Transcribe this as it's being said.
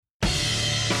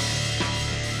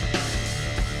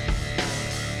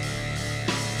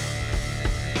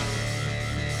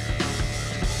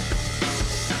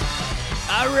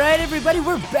All right, everybody,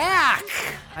 we're back.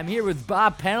 I'm here with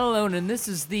Bob Pantalone, and this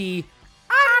is the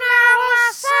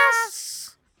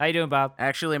analysis. How you doing, Bob?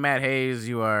 Actually, Matt Hayes,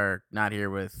 you are not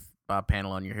here with Bob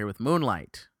Pantalone. You're here with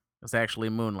Moonlight. It's actually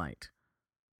Moonlight.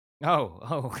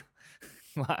 Oh.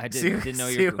 Well, I didn't know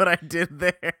See you. what I did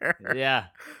there? Yeah.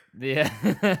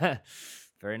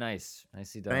 Very nice.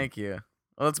 Nicely done. Thank you.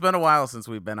 Well, it's been a while since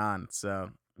we've been on, so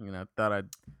thought I'd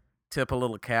tip a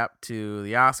little cap to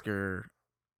the Oscar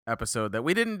episode that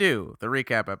we didn't do, the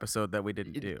recap episode that we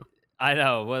didn't do. I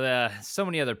know. Well, so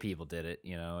many other people did it.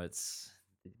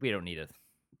 We don't need it.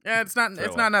 Yeah, it's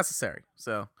not necessary.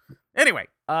 So, anyway,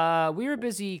 we were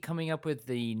busy coming up with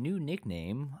the new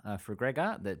nickname for Greg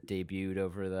Ott that debuted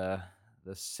over the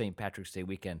St. Patrick's Day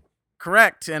weekend.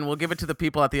 correct, and we'll give it to the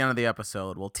people at the end of the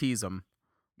episode. We'll tease them.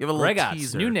 Give a little Greg Ott's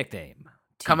teaser. new nickname.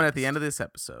 Coming at the end of this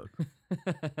episode.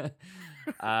 Okay.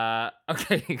 All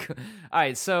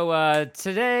right. So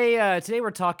today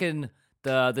we're talking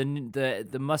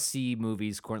the must see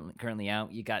movies currently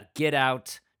out. You got Get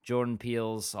Out, Jordan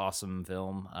Peele's awesome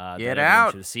film. Get that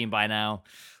Out. should have seen by now.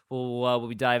 We'll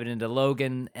be diving into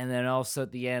Logan, and then also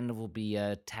at the end we'll be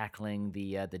tackling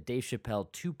the Dave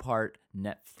Chappelle 2-part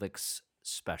Netflix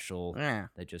special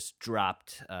that just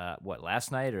dropped.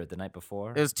 Last night or the night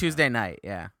before? It was Tuesday night.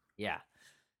 Yeah.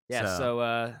 Yeah,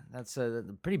 so that's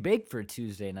pretty big for a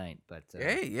Tuesday night, but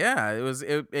hey, yeah,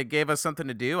 it gave us something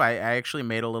to do. I actually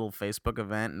made a little Facebook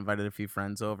event, invited a few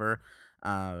friends over.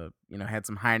 Had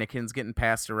some Heinekens getting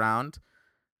passed around.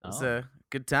 It was a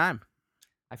good time.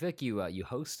 I feel like you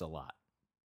host a lot.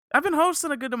 I've been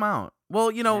hosting a good amount. Well,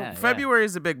 February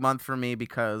is a big month for me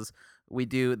because we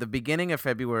do the beginning of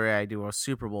February. I do a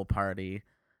Super Bowl party,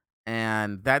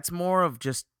 and that's more of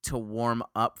just to warm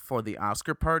up for the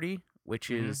Oscar party,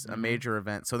 which is a major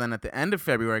event. So then at the end of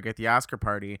February, I get the Oscar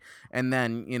party, and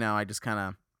then I just kind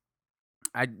of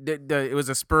it was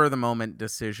a spur of the moment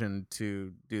decision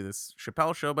to do this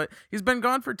Chappelle show, but he's been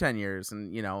gone for 10 years,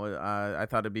 and I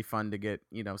thought it'd be fun to get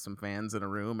some fans in a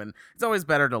room, and it's always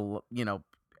better to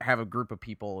have a group of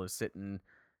people to sit and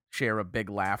share a big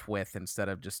laugh with instead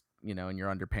of just in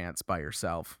your underpants by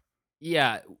yourself.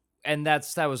 Yeah. And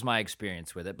that was my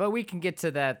experience with it, but we can get to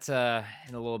that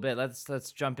in a little bit.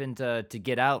 Let's jump into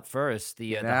Get Out first,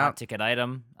 the hot ticket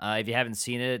item. If you haven't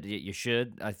seen it, you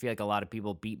should. I feel like a lot of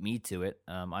people beat me to it.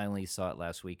 I only saw it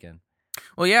last weekend.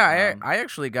 Well, yeah, I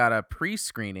actually got a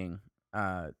pre-screening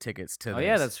tickets to this. Oh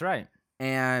yeah, that's right.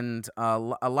 And a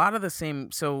lot of the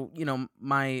same. So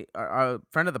my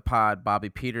friend of the pod,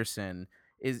 Bobby Peterson,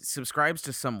 subscribes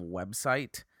to some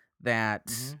website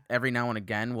that every now and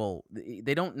again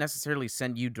they don't necessarily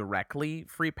send you directly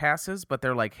free passes, but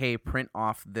they're like, hey, print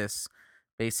off this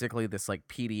like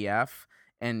PDF,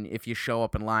 and if you show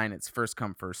up in line, it's first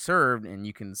come first served, and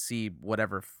you can see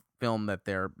whatever film that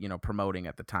they're promoting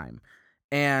at the time.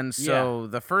 And so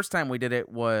the first time we did it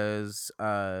was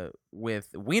with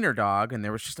Wiener Dog, and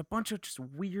there was just a bunch of just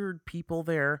weird people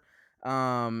there.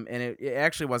 And it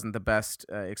actually wasn't the best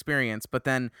experience, but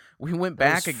then we went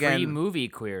back again. Free movie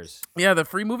queers. Yeah, the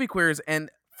free movie queers, and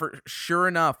for sure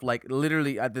enough, like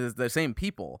literally the same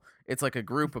people. It's like a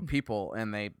group of people,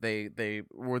 and they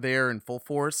were there in full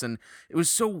force, and it was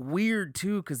so weird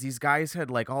too because these guys had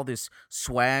like all this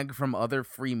swag from other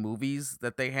free movies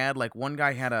that they had. Like one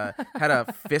guy had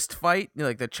a fist fight,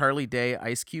 like the Charlie Day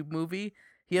Ice Cube movie.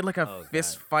 He had like a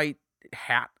fist fight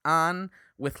hat on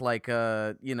with like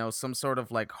some sort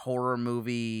of like horror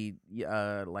movie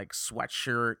like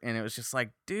sweatshirt, and it was just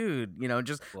like, dude,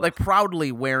 just like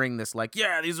proudly wearing this, like,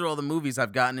 yeah, these are all the movies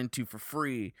I've gotten into for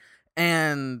free.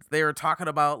 And they were talking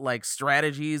about like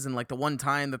strategies, and like the one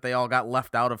time that they all got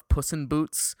left out of Puss in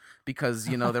Boots because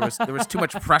there was too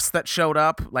much press that showed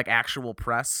up, like actual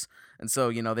press, and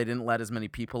so they didn't let as many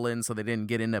people in, so they didn't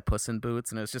get into Puss in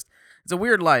Boots, and it's a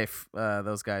weird life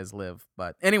those guys live.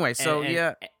 But anyway, so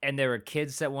and there were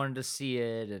kids that wanted to see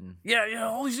it, and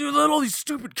all these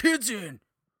stupid kids in.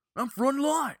 I'm front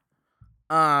line.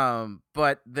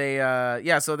 But they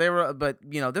so they were, but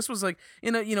this was like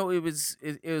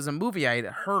it was a movie I had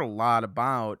heard a lot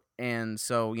about, and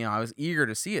so I was eager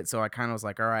to see it, so I kind of was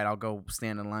like, all right, I'll go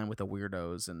stand in line with the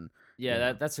weirdos. And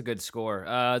that's a good score.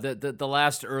 The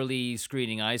last early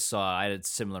screening I saw, I had a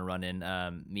similar run in.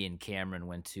 Me and Cameron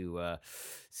went to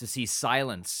see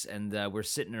Silence, and we're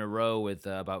sitting in a row with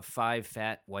about 5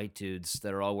 fat white dudes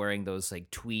that are all wearing those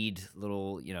like tweed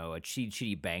little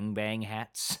chitty bang bang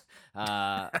hats.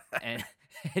 And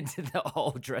they're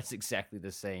all dressed exactly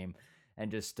the same, and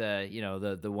just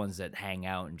the ones that hang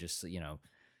out and just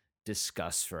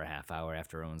discuss for a half hour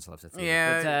after everyone's left the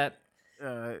theater.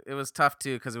 Yeah, it was tough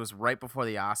too because it was right before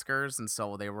the Oscars, and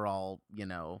so they were all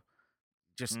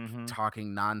just Mhm.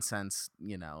 talking nonsense,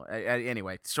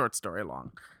 Anyway, short story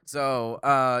long. So,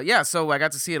 yeah, so I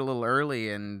got to see it a little early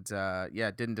and yeah,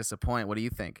 it didn't disappoint. What do you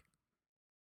think?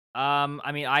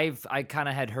 I mean, I kind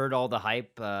of had heard all the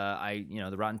hype.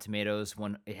 The Rotten Tomatoes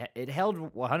one, it held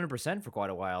 100% for quite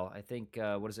a while. I think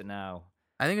what is it now?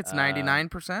 I think it's Uh,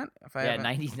 99% if I yeah, haven't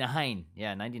 99.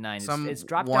 Yeah, 99. It's some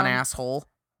dropped one down. asshole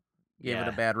gave it a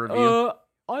Yeah. bad review.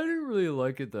 I didn't really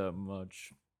like it that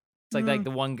much. It's like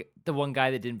the one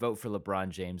guy that didn't vote for LeBron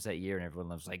James that year, and everyone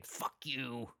was like, "Fuck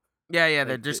you." Yeah,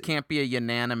 there Like, just can't be a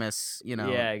unanimous,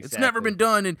 yeah, it's never been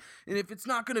exactly. done, and if it's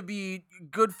not gonna be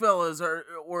Goodfellas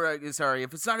sorry,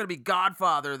 if it's not gonna be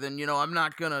Godfather, then I'm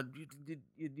not gonna,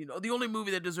 the only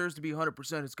movie that deserves to be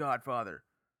 100% is Godfather.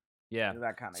 Yeah.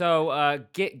 That kind of So,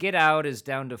 guy. Get Out is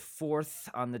down to 4th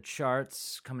on the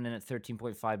charts, coming in at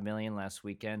 13.5 million last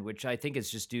weekend, which I think is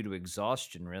just due to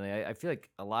exhaustion, really. I feel like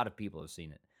a lot of people have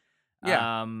seen it.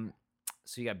 Yeah.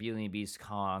 So you got Beauty and the Beast,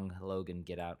 Kong, Logan,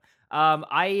 Get Out.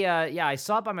 Yeah, I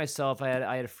saw it by myself. I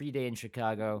had a free day in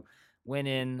Chicago. Went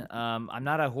in. I'm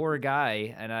not a horror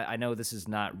guy, and I know this is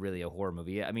not really a horror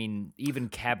movie. I mean, even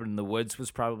Cabin in the Woods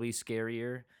was probably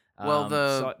scarier. Well,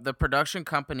 So the production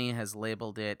company has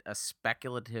labeled it a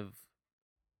speculative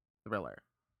thriller.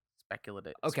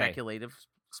 Speculative okay, speculative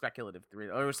speculative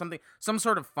thriller or something, some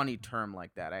sort of funny term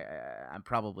like that. I'm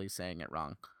probably saying it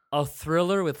wrong. a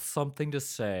thriller with something to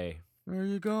say. There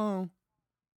you go.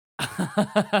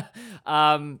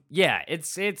 Yeah,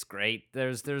 it's great.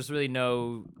 There's really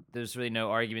no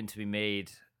argument to be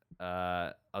made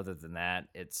other than that.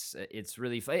 It's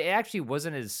really it actually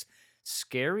wasn't as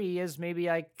scary as maybe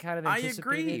I kind of I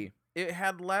anticipated. agree. It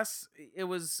had less it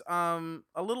was a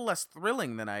little less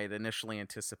thrilling than I had initially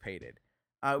anticipated.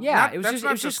 Yeah, Not That's it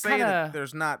not was to just say that kinda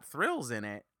there's not thrills in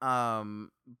it.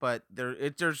 But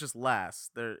there's just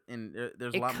less. There's a it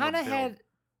lot more kinda build. had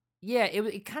yeah,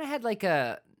 it kinda had like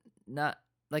a not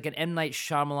like an M. Night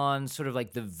Shyamalan sort of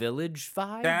like The Village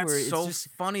vibe That's where so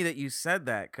funny that you said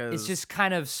that it's cuz just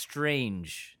kind of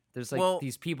strange. There's like well,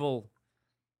 these people.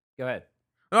 Go ahead.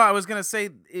 no, I was gonna say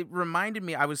it reminded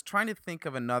me. I was trying to think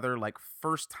of another like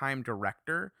first time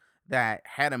director that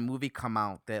had a movie come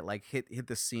out that like hit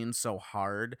the scene so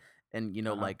hard and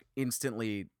Uh-huh. like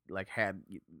instantly like had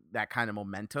that kind of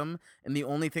momentum. And the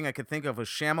only thing I could think of was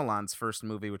Shyamalan's first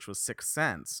movie, which was Sixth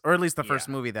Sense, or at least the Yeah. first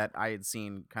movie that I had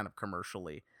seen kind of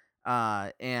commercially.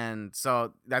 And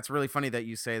so that's really funny that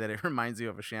you say that it reminds you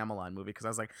of a Shyamalan movie because I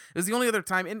was like, it was the only other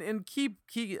time. And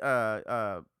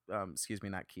excuse me,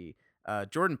 not Key. Jordan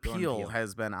Jordan Peele Peele.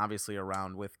 has been obviously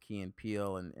around with Key and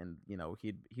Peele, and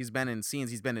he's been in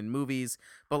scenes, he's been in movies,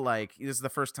 but like this is the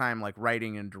first time like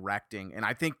writing and directing, and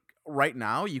I think right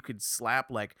now you could slap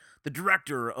like the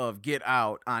director of Get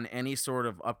Out on any sort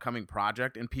of upcoming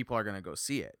project, and people are gonna go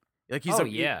see it. Like Oh,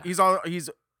 yeah. he's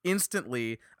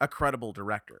instantly a credible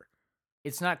director.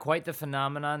 It's not quite the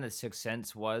phenomenon that Sixth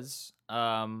Sense was, but,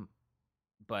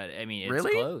 I mean, it's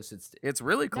Really, close. It's it's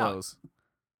really no, close.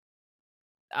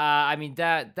 I mean,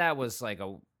 that was like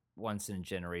a once in a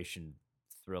generation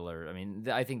thriller. I mean,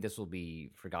 I think this will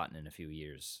be forgotten in a few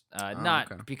years. Oh,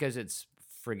 Not okay. because it's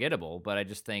forgettable, but I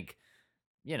just think,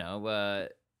 you know,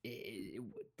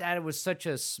 that it was such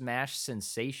a smash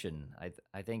sensation.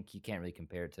 I think you can't really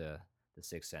compare it to The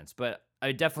Sixth Sense, but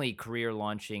I definitely career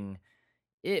launching.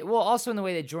 Well, also in the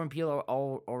way that Jordan Peele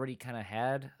already kind of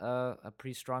had a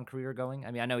pretty strong career going.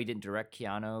 I mean, I know he didn't direct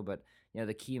Keanu, but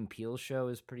the Key and Peele show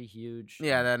is pretty huge.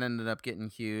 Yeah, that ended up getting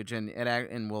huge, and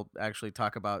and we'll actually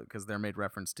talk about because they're made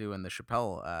reference to in the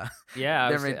Chappelle. Yeah,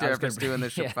 They're made I was gonna reference to in the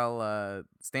yeah, Chappelle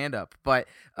stand up. But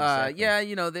exactly.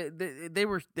 yeah,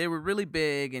 they were really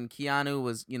big, and Keanu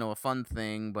was a fun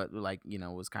thing, but like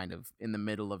was kind of in the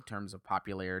middle of terms of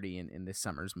popularity in this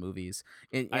summer's movies,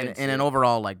 I did in an too.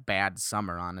 overall like bad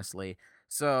summer, honestly.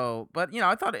 So, but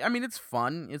I thought, I mean, it's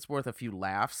fun. It's worth a few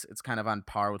laughs. It's kind of on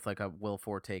par with like a Will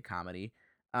Forte comedy.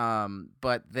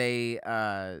 But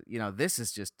this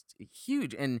is just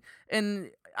huge, and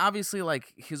obviously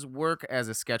like his work as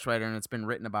a sketch writer, and it's been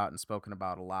written about and spoken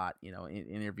about a lot, in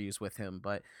interviews with him,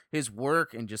 but his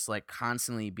work and just like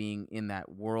constantly being in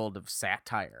that world of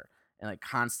satire and like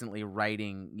constantly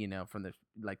writing, from the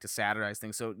like to satirize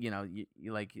things. So, you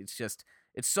like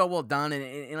it's so well done, and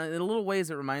in little ways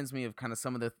it reminds me of kind of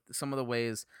some of the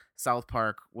ways South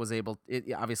Park was able,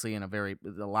 obviously in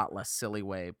a lot less silly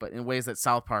way, but in ways that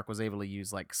South Park was able to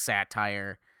use like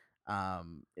satire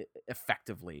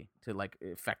effectively to like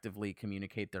effectively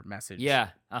communicate their message. Yeah,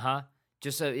 uh-huh.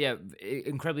 Just a yeah,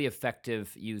 incredibly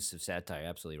effective use of satire.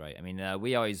 Absolutely right. I mean,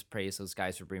 we always praise those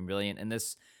guys for being brilliant, and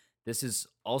this is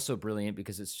also brilliant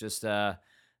because it's just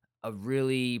a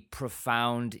really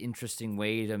profound, interesting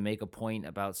way to make a point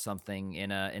about something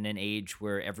in an age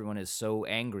where everyone is so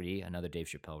angry. Another Dave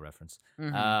Chappelle reference.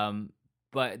 Mhm. Um,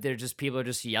 but they're just people are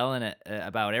just yelling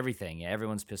about everything. Yeah,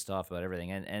 everyone's pissed off about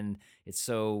everything, and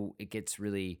it gets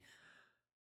really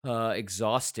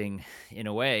exhausting in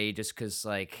a way, just because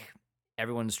like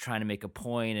everyone's trying to make a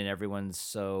point, and everyone's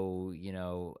so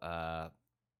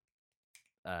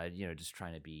just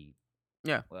trying to be.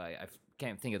 Yeah. Well,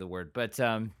 can't think of the word, but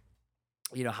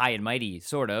high and mighty,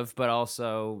 sort of, but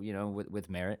also, with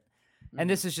merit. And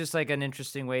Mhm. this is just like an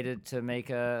interesting way to make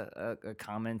a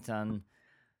comment on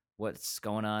what's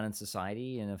going on in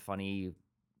society in a funny,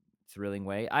 thrilling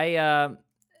way.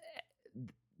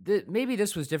 Maybe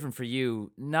this was different for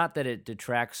you. Not that it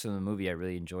detracts from the movie. I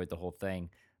really enjoyed the whole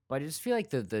thing, but I just feel like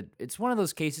the it's one of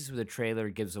those cases where the trailer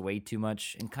gives away too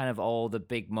much, and kind of all the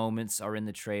big moments are in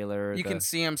the trailer. You can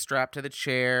see him strapped to the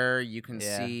chair. You can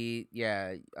Yeah, see,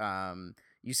 yeah.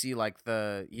 You see like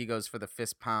he goes for the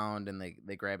fist pound, and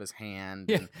they grab his hand,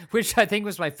 yeah, and which I think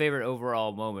was my favorite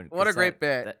overall moment what a because great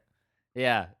bit.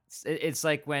 yeah, it's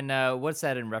like when what's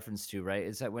that in reference to, right?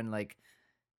 Is that when like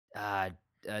uh,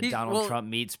 Donald Well, Trump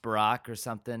meets Barack or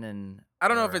something, and I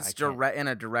don't know if or it's I can't. direct in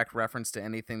a direct reference to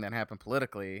anything that happened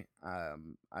politically.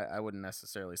 I wouldn't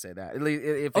necessarily say that. At least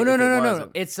Oh no if no it no no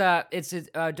was,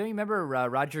 no! Don't you remember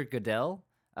Roger Goodell?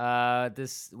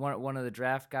 This one of the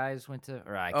draft guys went to,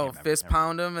 or I oh, can't remember. fist Never mind.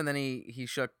 pound him, and then he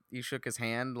shook his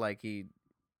hand like he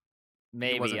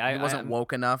Maybe wasn't he wasn't I'm.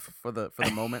 woke enough for the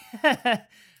moment.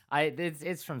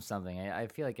 It's from something. I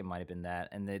feel like it might have been that,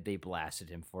 and they blasted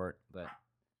him for it. But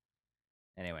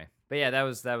anyway, but yeah, that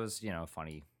was a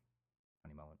funny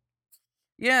moment.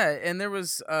 Yeah, and there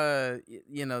was there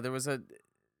was a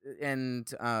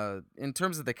and in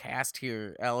terms of the cast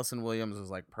here, Allison Williams was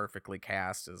like perfectly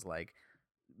cast as like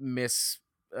Miss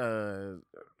uh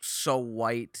so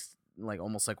white, like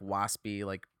almost like waspy,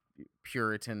 like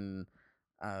Puritan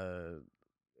uh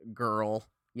girl,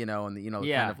 and the kind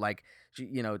Yeah, of like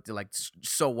she, like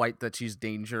so white that she's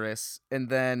dangerous. And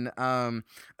then and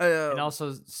uh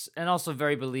also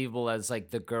very believable as like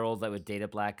the girl that would date a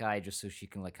black guy just so she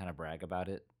can like kind of brag about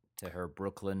it to her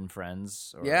Brooklyn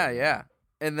friends or yeah, yeah.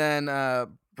 And then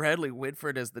Bradley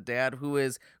Whitford as the dad, who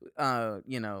is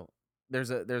there's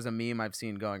a meme I've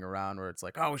seen going around where it's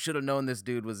like, oh, we should have known this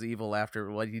dude was evil after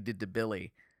what he did to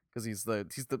Billy, because he's Uh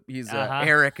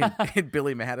Eric and, huh. and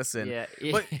Billy Madison. Yeah,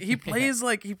 But yeah, he plays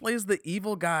the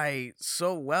evil guy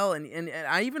so well. And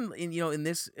I even in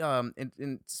this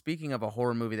in speaking of a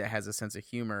horror movie that has a sense of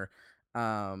humor,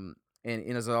 and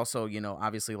is also,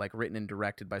 obviously like written and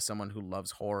directed by someone who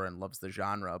loves horror and loves the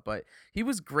genre. But he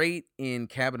was great in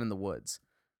Cabin in the Woods.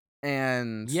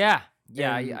 And yeah,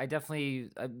 yeah. and I definitely.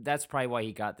 That's probably why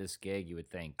he got this gig. You would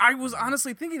think. I was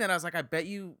honestly thinking that. I was like, I bet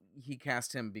you he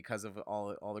cast him because of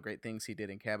all the great things he did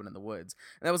in Cabin in the Woods.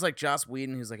 And that was like Joss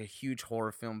Whedon, who's like a huge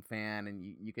horror film fan, and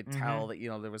you could Mm-hmm. tell that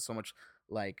there was so much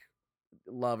like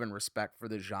love and respect for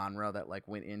the genre that like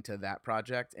went into that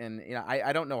project. And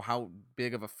I don't know how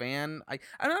big of a fan I'd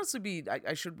honestly be.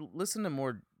 I should listen to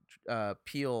more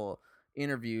Peel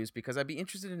interviews, because I'd be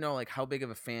interested to know like how big of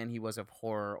a fan he was of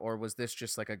horror, or was this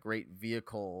just like a great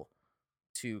vehicle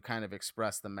to kind of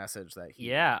express the message that he.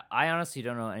 Yeah, I honestly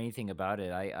don't know anything about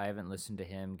it. I haven't listened to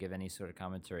him give any sort of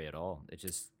commentary at all. It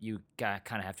just you kind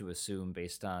of have to assume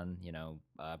based on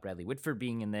Bradley Whitford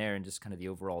being in there and just kind of the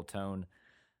overall tone.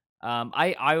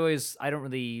 I don't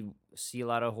really see a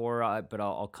lot of horror, but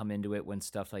I'll come into it when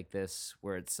stuff like this,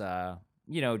 where it's Josh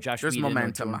There's Whedon or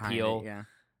momentum Jordan behind it, Peele, yeah.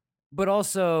 but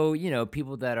also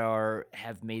people that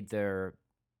have made their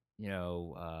you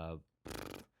know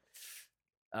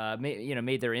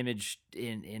made their image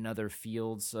in other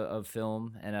fields of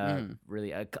film, and Mhm.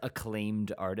 really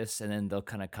acclaimed artists, and then they'll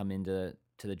kind of come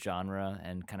to the genre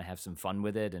and kind of have some fun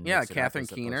with it and Yeah, mix it up Catherine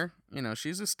as opposed. Keener,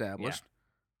 she's Yeah. established.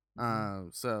 Hmm.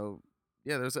 So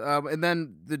yeah, there's and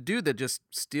then the dude that just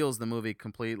steals the movie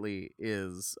completely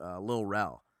is Lil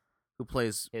Rel, who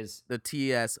plays His the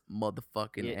TS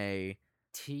motherfucking it A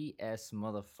TS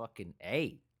motherfucking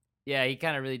A. Yeah, he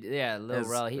kind of really, yeah, Lil as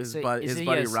Rel. his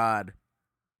buddy Rod.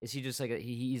 Is he just like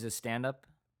he's a stand up?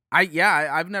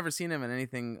 I've never seen him in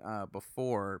anything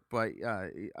before, but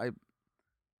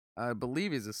I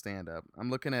believe he's a stand-up. I'm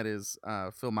looking at his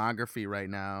filmography right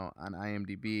now on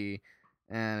IMDb,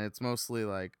 and it's mostly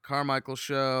like Carmichael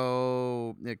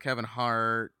Show, Kevin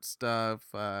Hart stuff,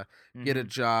 Get a Mm-hmm.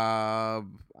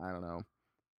 Job. I don't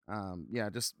know. Yeah,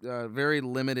 just very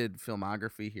limited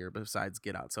filmography here besides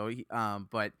Get Out. So,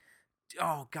 but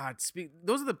oh god,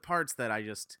 those are the parts that I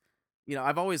just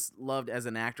I've always loved as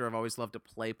an actor. I've always loved to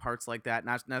play parts like that,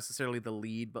 not necessarily the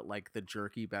lead, but like the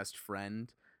jerky best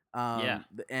friend. Yeah,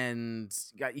 And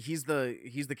he's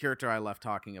the character I left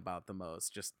talking about the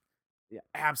most. Just yeah,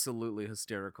 absolutely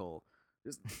hysterical.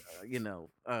 Just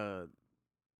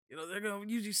they're gonna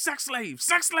use you, sex slave,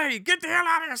 get the hell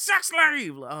out of here, sex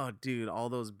slave. Oh, dude, all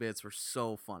those bits were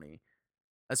so funny,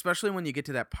 especially when you get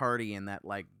to that party and that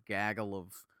like gaggle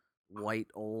of white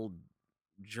old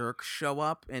jerks show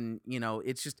up, and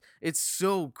it's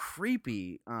so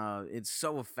creepy, it's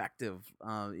so effective,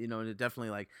 and it definitely,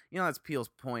 like, that's Peele's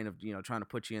point of trying to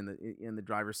put you in the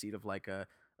driver's seat of like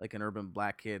an urban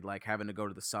black kid, like having to go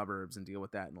to the suburbs and deal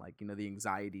with that, and like the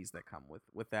anxieties that come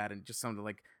with that, and just some of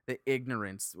like the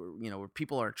ignorance where where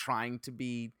people are trying to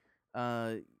be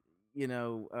uh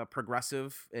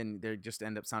progressive, and they just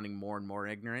end up sounding more and more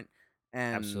ignorant,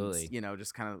 and absolutely.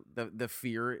 just kind of the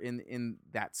fear in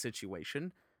that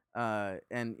situation,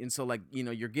 and so, like,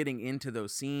 you're getting into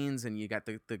those scenes, and you got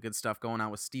the good stuff going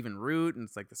on with Stephen Root, and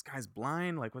it's like, this guy's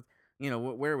blind, like, what,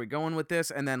 where are we going with this?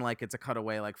 And then, like, it's a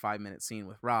cutaway, like, 5-minute scene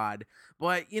with Rod.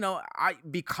 But I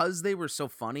because they were so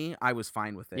funny, I was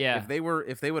fine with it. Yeah. If they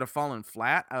would have fallen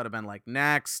flat, I would have been like,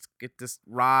 next, get this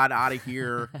Rod out of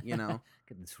here.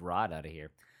 Get this rod out of here.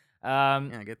 Um,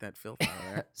 Yeah, get that filth out of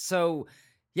there. so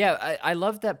yeah, I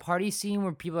love that party scene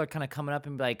where people are kind of coming up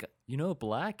and be like,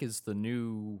 black is the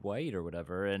new white or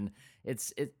whatever, and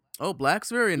it Oh, black's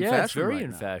very in yeah, it's fashion very right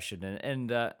in now. fashion,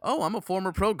 and Oh, I'm a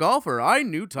former pro golfer. I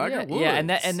knew Tiger yeah, and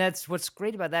Woods. that's what's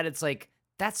great about that. It's like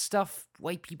that's stuff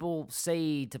white people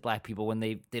say to black people when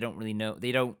they don't really know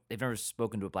they've never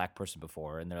spoken to a black person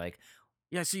before, and they're like,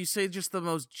 Yeah, so you say just the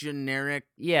most generic.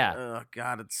 yeah. Oh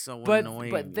God, it's so But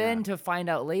annoying. Yeah. then to find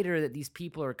out later that these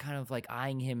people are kind of like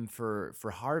eyeing him for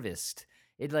harvest,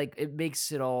 it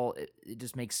makes it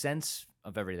just makes sense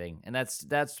of everything, and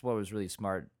that's what was really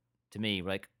smart to me.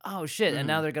 Like, oh shit, and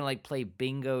now Hmm. they're gonna like play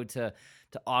bingo to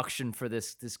auction for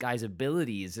this guy's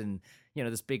abilities, and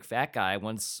this big fat guy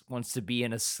wants to be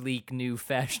in a sleek new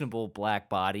fashionable black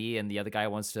body, and the other guy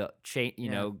wants to change,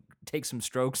 Yeah. take some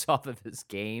strokes off of his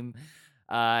game.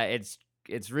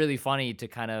 It's really funny to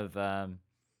kind of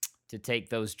to take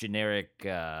those generic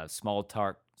small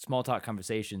talk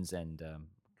conversations and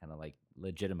kind of like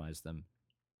legitimize them.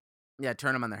 Yeah,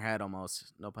 turn them on their head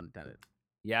almost. No pun intended.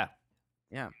 Yeah.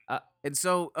 Yeah. Uh, And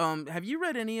so, have you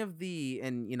read any of the,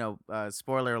 and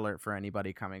spoiler alert for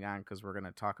anybody coming on, because we're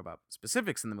gonna talk about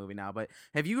specifics in the movie now. But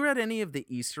have you read any of the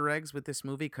Easter eggs with this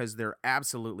movie? Because they're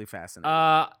absolutely fascinating.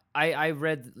 I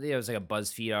read, it was like a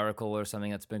BuzzFeed article or something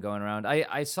that's been going around.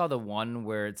 I saw the one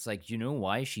where it's like,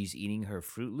 why she's eating her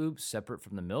Fruit Loops separate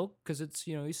from the milk? Because it's,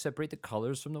 you separate the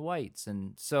colors from the whites,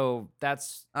 and so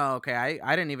that's Oh, okay.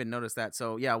 I didn't even notice that.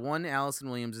 So yeah, one, Allison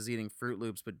Williams is eating Fruit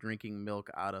Loops but drinking milk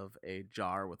out of a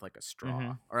jar with like a straw,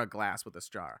 hmm or a glass with a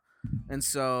straw. And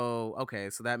so, okay,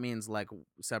 so that means like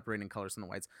separating colors from the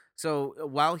whites. So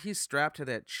while he's strapped to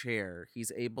that chair,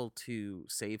 he's able to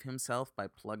save himself by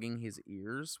plugging his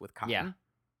ears with yeah. cotton.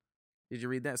 Did you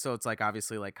read that? So it's like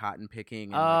obviously like cotton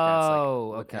picking, and like that's like Oh,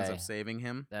 what ends up okay, saving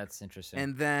him. that's interesting.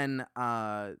 And then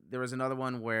there was another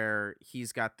one where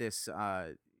he's got this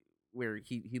where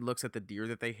he looks at the deer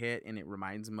that they hit, and it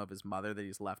reminds him of his mother that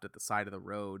he's left at the side of the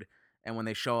road. And when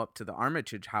they show up to the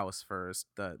Armitage house first,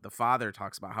 the father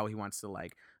talks about how he wants to,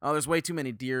 like, oh, there's way too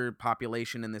many deer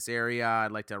population in this area.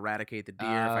 I'd like to eradicate the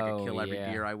deer. If I could Oh kill every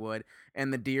yeah, deer, I would.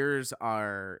 And the deers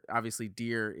are obviously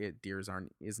deers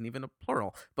aren't isn't even a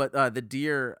plural, but the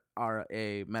deer are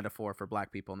a metaphor for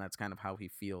black people, and that's kind of how he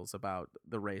feels about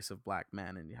the race of black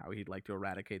men, and how he'd like to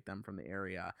eradicate them from the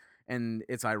area. And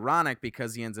it's ironic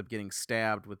because he ends up getting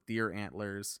stabbed with deer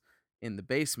antlers in the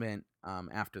basement,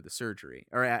 after the surgery,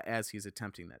 or as he's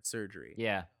attempting that surgery.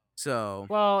 yeah. So,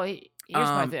 Well, here's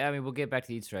my um, thing. I mean, we'll get back to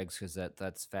the Easter eggs because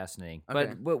that's fascinating.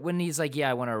 okay. But when he's like,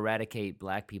 "Yeah, I want to eradicate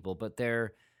black people," but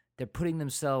they're putting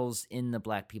themselves in the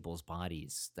black people's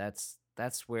bodies. That's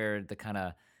where the kind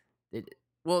of it.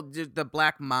 Well, the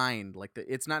black mind, like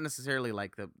it's not necessarily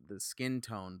like the skin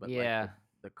tone, but like Yeah,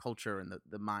 the culture and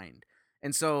the mind.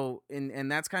 And so,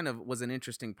 and that's kind of was an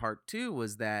interesting part too,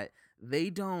 was that they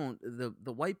don't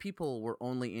the white people were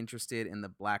only interested in the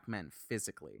black men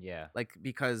physically. yeah. Like,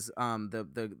 because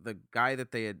the guy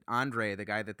that they had, Andre, the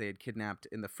guy that they had kidnapped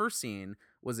in the first scene,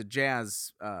 was a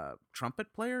jazz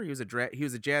trumpet player. He was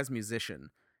a jazz musician,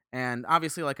 and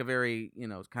obviously like a very,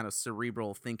 kind of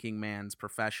cerebral thinking man's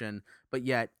profession, but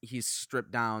yet he's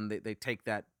stripped down. They take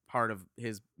that part of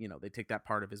his, they take that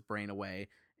part of his brain away,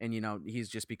 and he's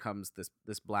just becomes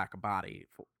this black body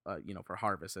for, for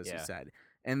harvest, as you Yeah. said.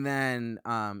 And then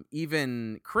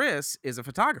even Chris is a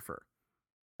photographer,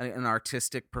 an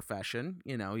artistic profession.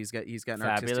 He's got an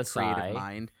artistic Fabulous creative eye.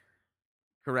 mind.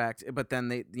 Correct, but then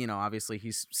they, obviously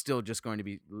he's still just going to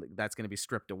be that's going to be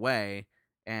stripped away,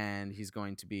 and he's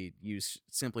going to be used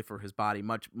simply for his body,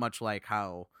 much like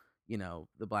how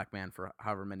the black man for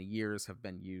however many years have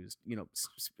been used,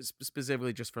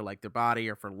 specifically just for like their body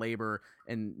or for labor,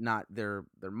 and not their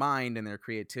mind and their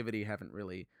creativity haven't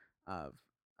really uh,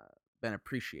 uh, been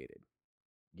appreciated.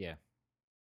 Yeah.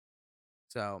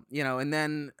 So, and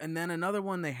then another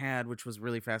one they had, which was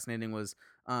really fascinating, was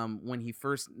when he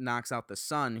first knocks out the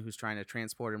son who's trying to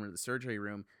transport him into the surgery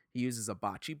room, he uses a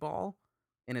bocce ball,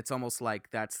 and it's almost like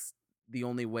that's the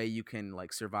only way you can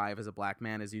like survive as a black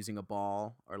man is using a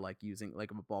ball, or like using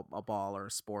like a ball or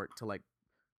a sport to like,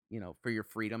 for your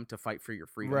freedom, to fight for your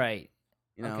freedom, Right.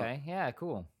 you know. Okay. Yeah.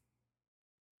 Cool.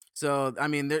 So I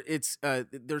mean,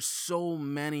 there's so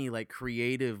many like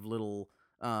creative little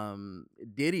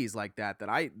ditties like that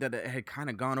had kind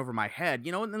of gone over my head,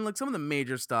 and then like some of the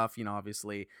major stuff,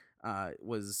 obviously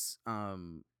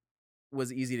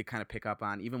was easy to kind of pick up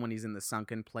on, even when he's in the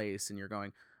sunken place and you're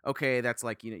going, okay, that's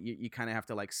like, you kind of have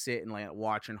to like sit and like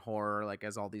watch in horror, like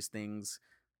as all these things,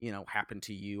 happen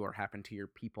to you or happen to your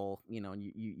people, and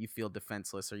you feel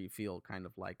defenseless, or you feel kind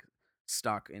of like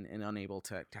stuck and unable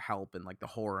to help, and like the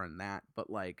horror in that. But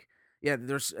like, yeah,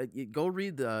 there's go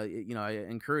read I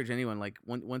encourage anyone, like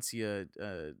once you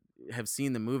have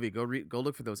seen the movie, go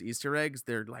look for those Easter eggs.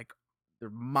 They're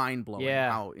mind blowing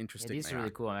Yeah. how Yeah, interesting these they are really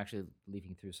are. cool. I'm actually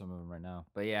leafing through some of them right now.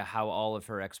 But yeah, how all of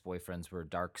her ex-boyfriends were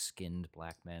dark-skinned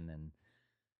black men,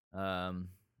 and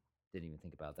didn't even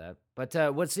think about that.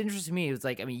 But what's interesting to me is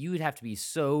like, I mean, you would have to be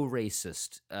so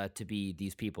racist to be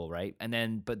these people, right? And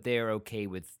then, but they're okay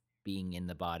with being in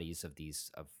the bodies of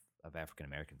these of African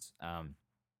Americans,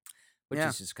 which Yeah.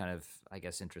 is just kind of, I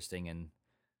guess, interesting. And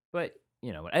but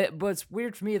but it's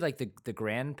weird for me. Like the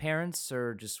grandparents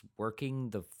are just working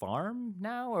the farm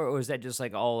now, or is that just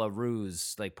like all a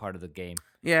ruse, like part of the game?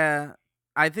 Yeah,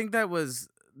 I think that was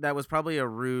probably a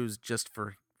ruse just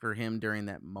for him during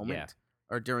that Yeah, moment,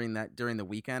 or during the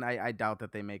weekend. I doubt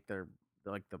that they make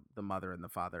like the mother and the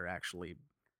father actually,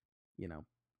 you know,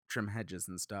 trim hedges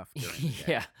and stuff during the day.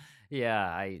 yeah,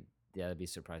 yeah. Yeah, that'd be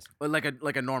surprising. But like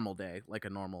a normal day, like a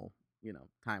normal,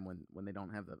 time when they don't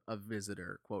have a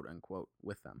visitor, quote unquote,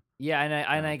 with them. Yeah, and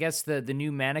I So, guess the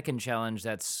new mannequin challenge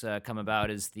that's come about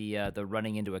is the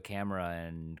running into a camera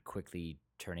and quickly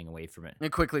turning away from it.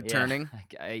 and quickly Yeah, turning.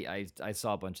 I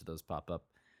saw a bunch of those pop up.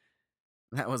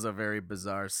 That was a very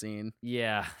bizarre scene.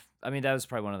 Yeah, I mean that was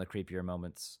probably one of the creepier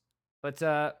moments. But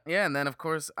Yeah, and then of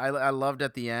course I loved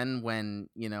at the end when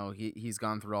he's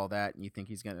gone through all that, and you think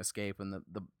he's gonna escape, and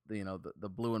the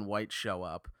blue and white show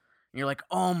up, and you're like,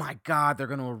 oh my god, they're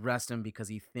gonna arrest him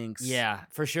yeah,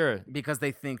 for sure. because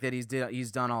they think that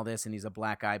he's done all this and he's a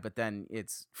black guy, but then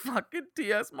it's fucking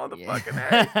TS motherfucking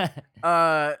A.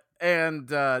 Yeah. And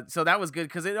so that was good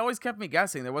because it always kept me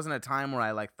guessing. There wasn't a time where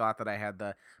I like thought that I had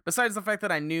besides the fact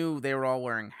that I knew they were all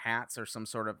wearing hats or some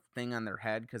sort of thing on their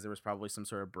head because there was probably some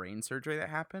sort of brain surgery that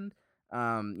happened.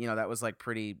 That was like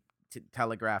pretty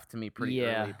telegraphed to me pretty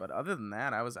early. Yeah. But other than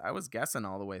that, I was guessing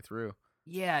all the way through.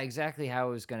 Yeah, exactly how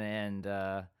it was gonna end.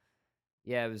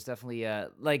 Yeah, it was definitely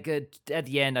like at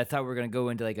the end. I thought we were gonna go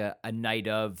into like a night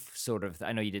of sort of.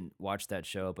 I know you didn't watch that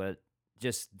show, but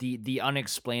just the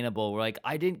unexplainable. We're like,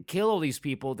 I didn't kill all these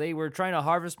people. They were trying to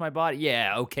harvest my body.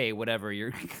 Yeah, okay, whatever. You're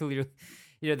clearly,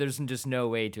 there's just no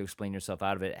way to explain yourself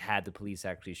out of it had the police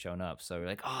actually shown up. So we're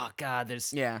like, oh god,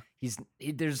 Yeah,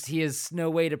 he has no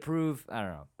way to prove. I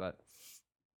don't know, but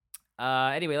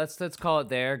anyway, let's call it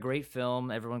there. Great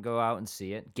film. Everyone go out and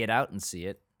see it. Get out and see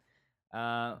it.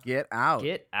 Uh, get out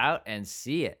Get out and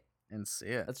see it. and see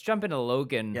it. Let's jump into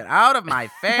Logan. Get out of my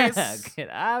face. Get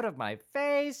out of my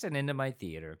face and into my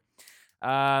theater.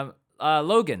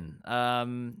 Logan.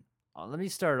 Let me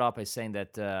start off by saying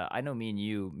that I know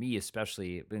me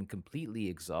especially, have been completely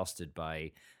exhausted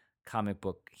by comic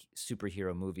book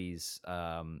superhero movies,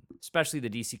 especially the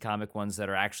DC comic ones that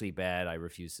are actually bad. I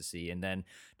refuse to see, and then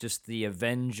just the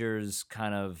Avengers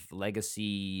kind of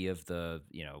legacy of the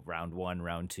round one,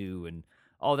 round two, and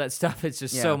all that stuff. It's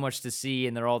just so Yeah, much to see,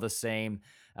 and they're all the same.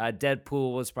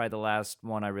 Deadpool was probably the last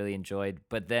one I really enjoyed,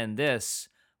 but then this,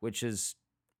 which is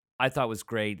I thought was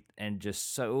great and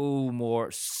just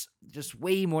just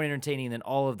way more entertaining than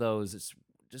all of those. It's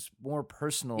just more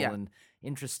personal yeah. and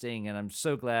interesting, and I'm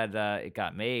so glad it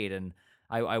got made. And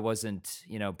I wasn't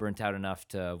burnt out enough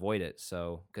to avoid it.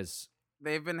 So because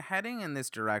They've been heading in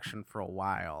this direction for a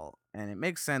while, and it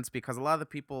makes sense because a lot of the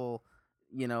people,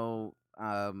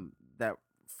 that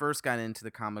first got into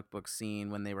the comic book scene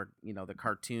when they were, the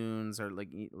cartoons, or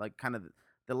like kind of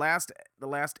the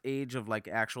last age of like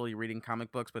actually reading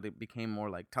comic books, but it became more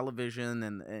like television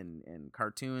and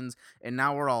cartoons, and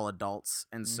now we're all adults,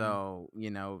 and Mhm. so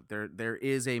there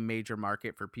is a major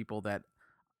market for people that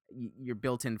your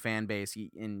built-in fan base,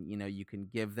 and you can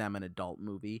give them an adult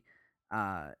movie,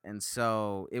 and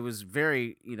so it was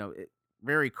very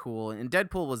cool. And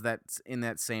Deadpool was in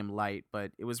that same light,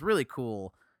 but it was really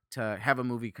cool to have a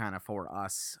movie kind of for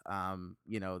us,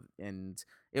 and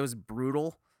it was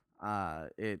brutal.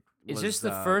 It was a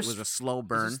slow Is this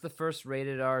burn. the first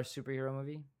rated R superhero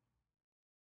movie?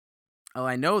 Oh,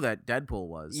 I know that Deadpool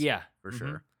was Yeah. for Mhm.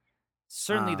 sure.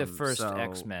 Certainly the first So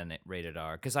X-Men rated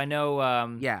R, because I know,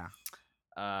 yeah.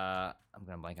 I'm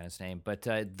gonna blank on his name, but,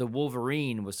 the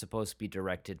Wolverine was supposed to be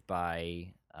directed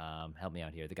by, help me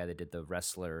out here, the guy that did The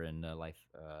Wrestler and,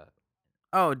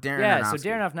 Oh, Darren yeah, so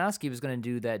Darren Aronofsky. Aronofsky was gonna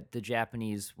do the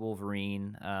Japanese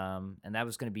Wolverine, and that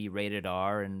was gonna be rated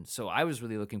R, and so I was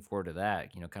really looking forward to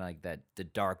that, kinda like the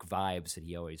dark vibes that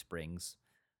he always brings,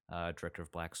 director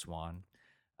of Black Swan.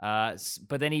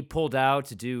 But then he pulled out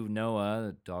to do Noah,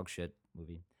 the dog shit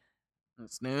movie.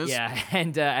 Snooze. Yeah,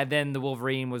 and then the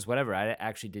Wolverine was whatever. I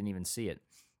actually didn't even see it.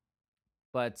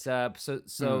 But so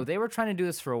Mm. they were trying to do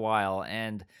this for a while,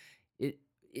 and it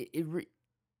it re-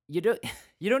 you don't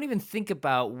you don't even think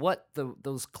about what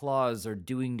those claws are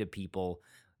doing to people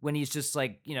when he's just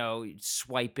like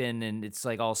swiping and it's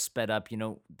like all sped up.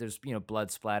 There's blood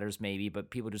splatters maybe, but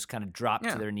people just kind of drop to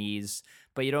Yeah. their knees,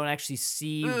 but you don't actually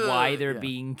see why Ugh, they're yeah.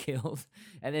 being killed.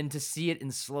 And then to see it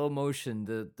in slow motion,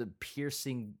 the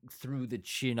piercing through the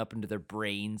chin up into their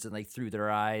brains and like through their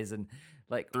eyes, and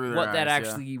like Through their what that eyes, yeah.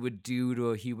 actually would do to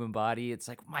a human body. It's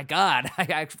like, my God,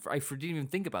 I didn't even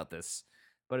think about this,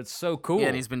 but it's so Yeah, and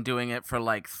cool. he's been doing it for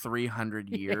like 300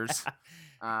 Yeah. years.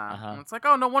 Uh-huh. And it's like,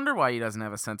 oh, no wonder why he doesn't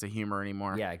have a sense of humor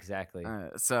anymore. Yeah, exactly. Yeah,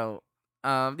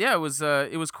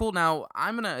 it was cool. Now,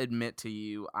 I'm gonna admit to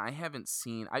you, I haven't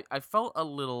seen. I felt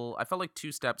like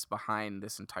two steps behind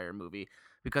this entire movie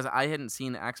because I hadn't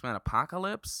seen X-Men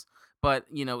Apocalypse. But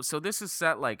so this is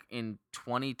set like in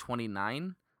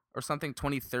 2029 or something,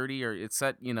 2030, or it's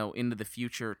set into the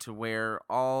future to where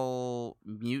all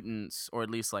mutants, or at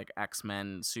least like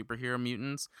X-Men superhero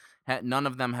mutants, none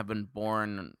of them have been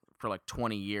born for like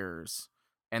 20 years,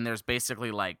 and there's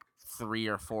basically like three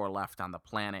or four left on the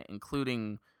planet,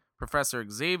 including Professor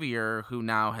Xavier, who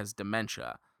now has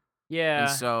dementia. And Yeah.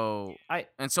 so, I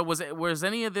was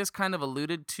any of this kind of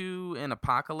alluded to in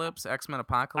Apocalypse, X Men I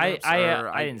Apocalypse, I, uh, or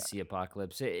I didn't see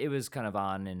Apocalypse. It was kind of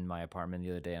on in my apartment the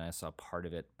other day, and I saw part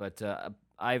of it. But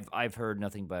I've heard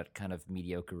nothing but kind of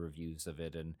mediocre reviews of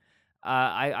it. And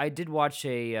I did watch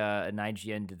an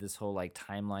IGN did this whole like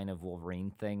timeline of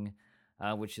Wolverine thing,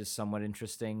 which is somewhat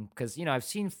interesting because I've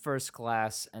seen First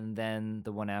Class and then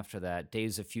the one after that,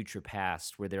 Days of Future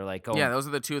Past, where they're like Yeah, going those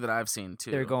are the two that I've seen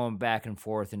they're too. going back and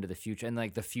forth into the future, and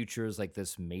like the future is like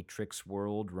this Matrix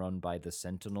world run by the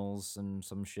Sentinels and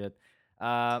some shit.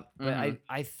 But Mm-hmm.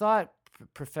 I thought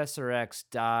Professor X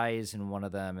dies in one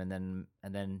of them, and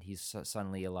then he's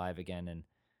suddenly alive again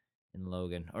in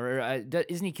Logan, or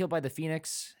isn't he killed by the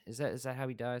Phoenix? Is that how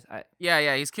he dies?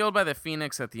 Yeah, he's killed by the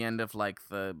Phoenix at the end of like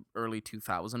the early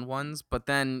 2000 ones, but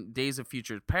then Days of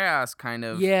Future Past kind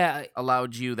of Yeah,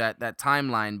 allowed you that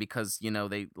timeline because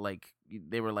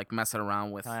they were like messing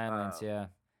around with timelines. Yeah,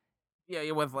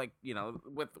 yeah, with like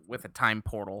with a time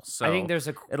portal, I think so there's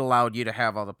it allowed you to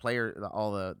have all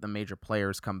the major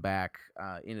players come back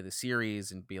into the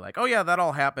series and be like, oh yeah, that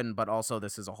all happened, but also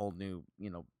this is a whole new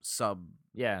sub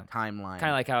yeah, kind of timeline.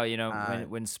 like how Uh,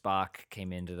 when Spock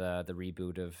came into the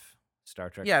reboot of Star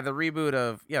Trek. yeah, the reboot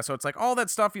of so it's like all that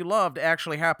stuff you loved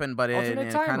actually happened, but Alternate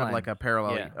in kind of like timeline. a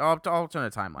parallel Yeah.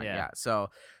 alternate timeline. Yeah.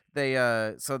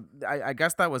 Yeah, so I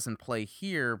guess that was in play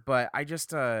here, but I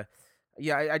just I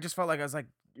just felt like I was like,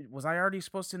 was I already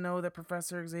supposed to know that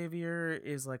Professor Xavier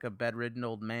is like a bedridden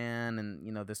old man,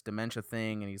 and this dementia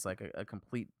thing, and he's like a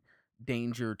complete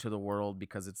danger to the world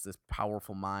because it's this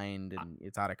powerful mind I and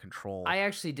it's out of control, I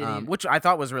actually didn't even. which I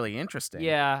thought was really interesting.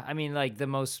 Yeah, I mean, like, the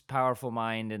most powerful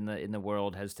mind in the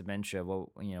world has dementia.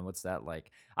 Well, what's that like?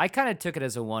 I kinda took it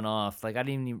as a one-off. Like, I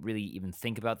didn't really even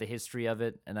think about the history of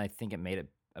it, and I think it made it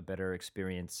a better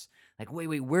experience. Like, wait,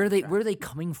 where are they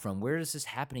coming from? Where is this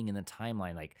happening in the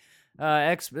timeline? Like,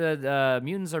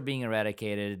 mutants are being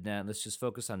eradicated. Let's just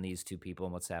focus on these two people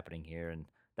and what's happening here, and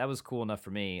that was cool enough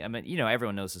for me. I mean,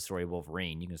 everyone knows the story of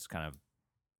Wolverine. You can just kind of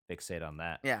fixate on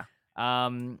that. Yeah.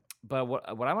 But what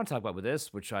I want to talk about with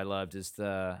this, which I loved, is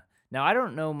now I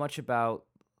don't know much about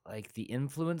like the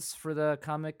influence for the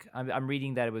comic. I'm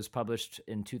reading that it was published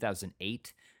in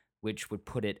 2008, which would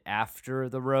put it after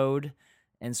The Road,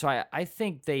 And so I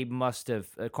think they must have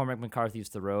Cormac McCarthy's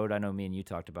The Road. I know me and you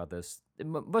talked about this. It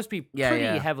must be Yeah, pretty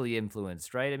yeah. heavily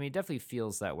influenced, right? I mean, it definitely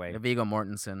feels that way. Viggo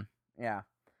Mortensen. Yeah.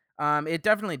 It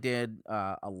definitely did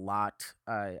a lot.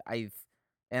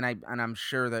 I'm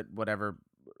sure that whatever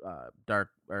dark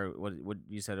or what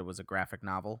you said, it was a graphic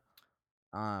novel.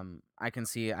 I can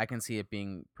see it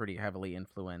being pretty heavily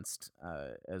influenced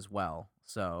as well.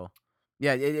 So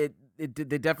yeah, they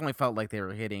definitely felt like they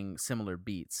were hitting similar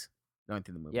beats going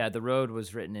through the movie. Yeah, The Road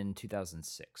was written in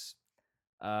 2006.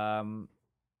 Um,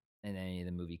 and then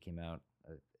the movie came out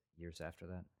years after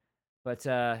that. But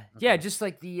yeah, Okay. just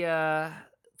like the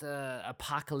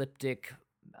apocalyptic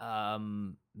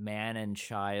man and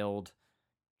child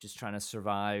just trying to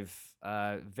survive.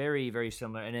 Very, very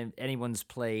similar. And if anyone's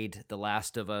played The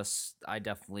Last of Us, I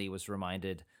definitely was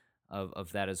reminded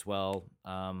of that as well.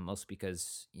 Mostly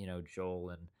because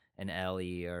Joel and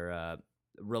Ellie are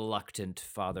reluctant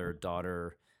father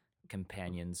daughter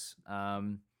companions.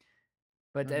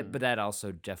 But Hmm. that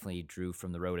also definitely drew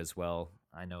from The Road as well.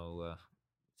 I know.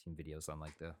 Seen videos on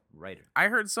like the writer. I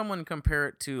heard someone compare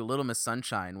it to Little Miss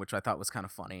Sunshine, which I thought was kind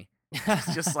of funny.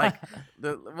 It's just like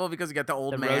because you got the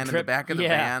old The road man in the trip? back of the Yeah.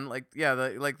 van, like yeah,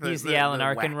 He's the Alan the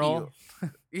Arkin wacky. role?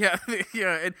 Yeah,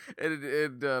 yeah,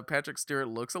 and Patrick Stewart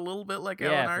looks a little bit like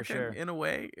Alan Yeah, for Arkin sure. in a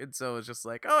way, and so it's just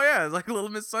like, oh yeah, it's like Little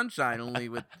Miss Sunshine, only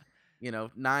with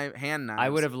hand I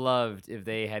would knives. have loved if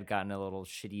they had gotten a little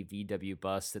shitty VW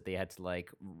bus that they had to like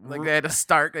Like they had to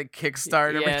start like kickstart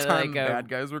every yeah, like time bad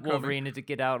guys were coming. Wolverine had to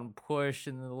get out and push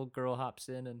and the little girl hops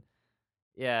in and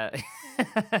yeah.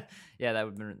 Yeah, that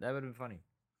would have been funny.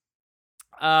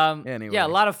 Yeah, a Anyway,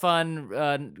 lot of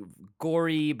fun,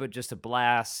 gory, but just a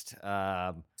blast.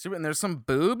 and there's some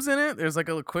boobs in it. There's like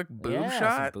a quick boob Yeah, some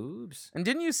shot. boobs. And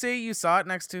didn't you say you saw it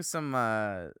next to some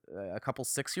a couple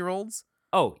 6-year-olds?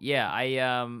 Oh yeah,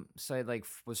 so I like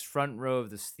was front row of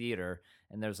this theater,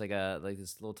 and there was like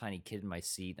this little tiny kid in my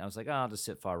seat. And I was like, oh, I'll just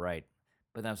sit far right.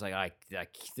 But then I was like,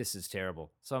 this is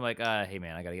terrible. So I'm like, hey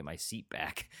man, I gotta get my seat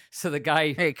back. So the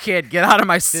guy, Hey kid, get out of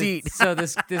my seat.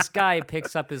 this guy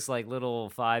picks up his like little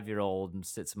 5-year-old and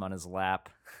sits him on his lap.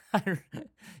 He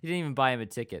didn't even buy him a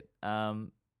ticket. So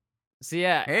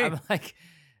yeah, Hey, I'm like,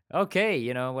 okay,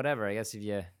 whatever. I guess if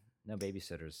you no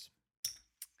babysitters,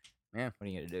 yeah, what are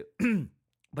you gonna do?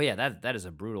 But yeah, that is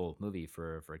a brutal movie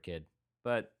for a kid.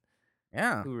 But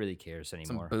yeah. who really cares Some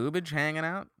anymore? boobage hanging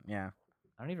out. Yeah.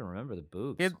 I don't even remember the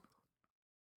boobs. Kid,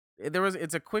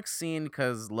 it's a quick scene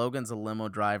because Logan's a limo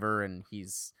driver and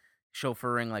he's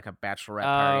chauffeuring like a bachelorette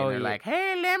party, Oh and they're yeah. like,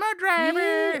 "Hey, limo driver!"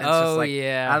 And it's just Oh like out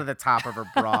yeah. of the top of her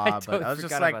I bra. But totally I was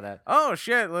just forgot like, about that. "Oh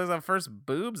shit!" Those are the first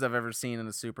boobs I've ever seen in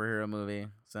a superhero movie.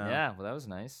 So Yeah, well that was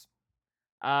nice.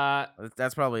 Uh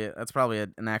that's probably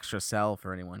an extra sell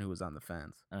for anyone who was on the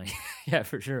fence. oh, yeah,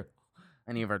 for sure.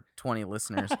 Any of our 20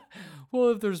 listeners. Well,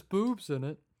 if there's boobs in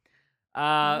it.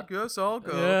 I Uh guess I'll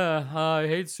go. yeah, I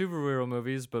hate superhero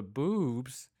movies, but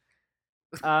boobs.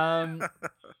 Um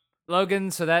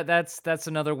Logan, so that's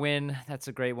another win. That's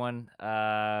a great one.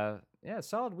 Yeah,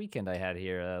 solid weekend I had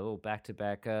here. A little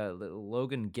back-to-back little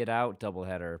Logan Get Out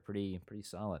doubleheader. Pretty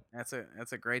solid. That's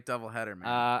a great doubleheader, man.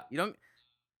 Uh You don't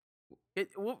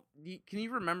can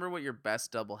you remember what your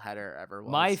best doubleheader ever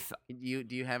my was? f-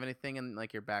 Do you have anything in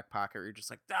like your back pocket where you're just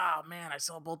like, oh man, I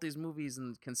saw both these movies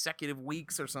in consecutive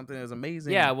weeks or something? It was Yeah,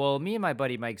 amazing. well, me and my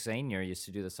buddy Mike Zanier used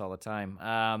to do this all the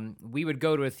time. We would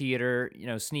go to a theater,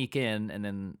 sneak in and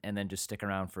then just stick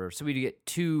around so we'd get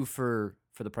two for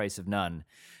the price of none.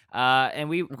 And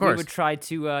we Of we would course. try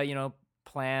to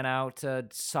plan out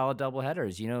solid double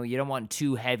headers. You don't want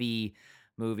too heavy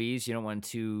movies, you don't want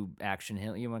too action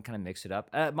hit. You want to kind of mix it up.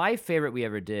 My favorite we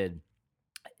ever did,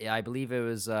 I believe it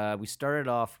was we started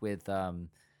off with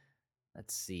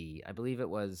let's see. I believe it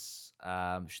was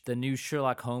the new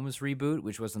Sherlock Holmes reboot,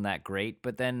 which wasn't that great.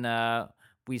 But then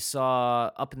we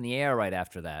saw Up in the Air right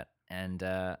after that, and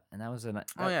that was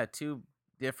Oh yeah, two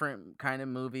different kind of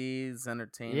movies,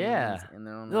 entertaining yeah, in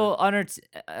their own right.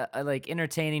 little like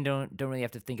entertaining. Don't really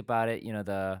have to think about it.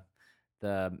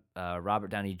 The Robert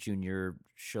Downey Jr.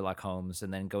 Sherlock Holmes,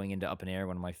 and then going into Up in the Air,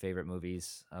 one of my favorite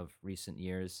movies of recent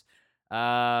years.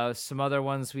 Some other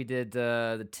ones we did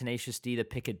the Tenacious D, The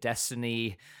Pick of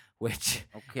Destiny, which,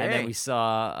 and then we Okay.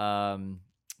 saw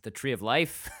the Tree of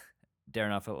Life,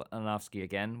 Darren Aronofsky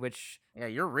again, which Yeah,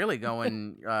 you're really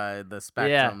going the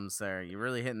yeah, spectrums there. You're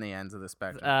really hitting the ends of the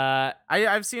spectrum. uh,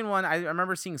 I've seen one. I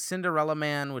remember seeing Cinderella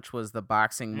Man, which was the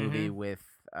boxing movie mm-hmm. with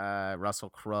Russell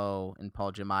Crowe and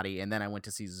Paul Giamatti, and then I went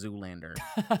to see Zoolander.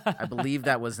 I believe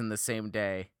that was in the same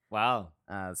day. Wow.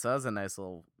 So that was a nice You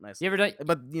little ever done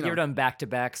but, you ever done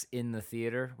back-to-backs in the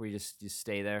theater where you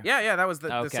stay there? yeah, that was the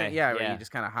same, Okay, yeah, where you yeah.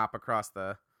 just kinda hop across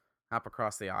the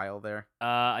aisle there,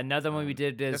 Another one we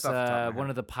did just is, off the top of my one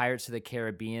head. of the Pirates of the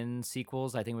Caribbean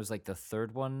sequels. I think it was, like, the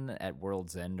 3rd one at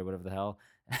World's End or whatever the hell,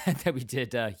 that we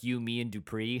did, You, Me, and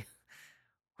Dupree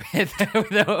with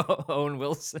Owen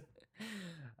Wilson.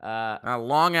 Uh, A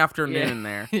long yeah, afternoon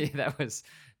there. that was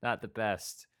not the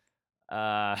best.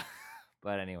 Uh,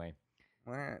 but anyway.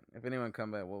 Alright, if anyone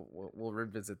come back, we'll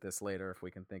revisit this later if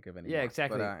we can think of any Yeah, more. But,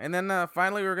 exactly. and then,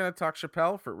 finally, we're gonna talk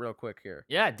Chappelle for real quick here.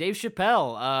 Yeah, Dave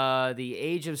Chappelle, The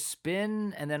Age of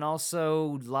Spin, and then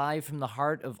also Live from the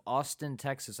Heart of Austin,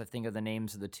 Texas, I think are the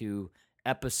names of the 2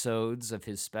 episodes of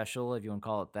his special, if you wanna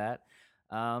call it that.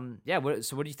 Yeah, what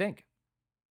do you think?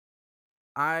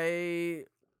 I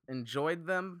enjoyed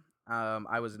them.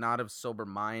 I was not of sober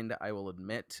mind, I will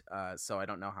admit, so I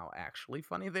don't know how actually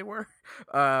funny they were.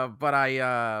 But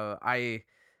I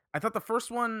thought the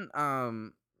first one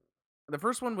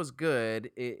was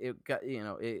good. It got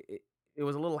it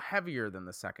was a little heavier than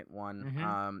the second one.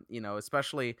 Mhm.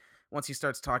 Especially once he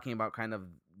starts talking about kind of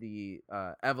the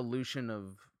evolution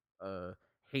of uh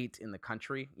hate in the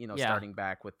country, Yeah. starting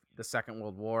back with the Second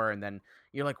World War, and then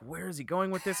you're like, where is he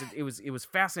going with this? It was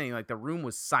fascinating. Like the room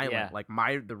was silent. Yeah. Like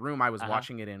the room I was Uh-huh.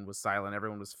 watching it in was silent.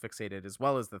 Everyone was fixated, as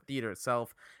well as the theater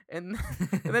itself. And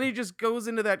and then he just goes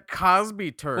into that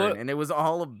Cosby turn, Well, and it was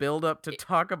all a build up to it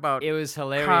talk about it was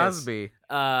hilarious. Cosby.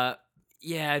 Uh,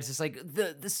 yeah, it's just like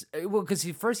well, 'cause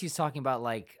first he's talking about,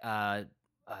 like,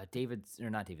 David or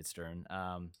not David Stern,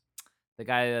 the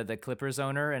guy, the Clippers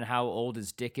owner, and how old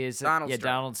his dick is. Donald Yeah,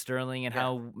 Sterling. Donald Sterling, and Yeah.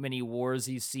 how many wars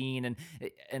he's seen,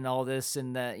 and all this,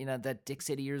 and that that dick's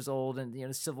 80 years old, and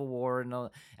the Civil War, and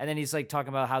all. And then he's like talking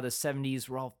about how the 70s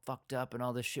were all fucked up, and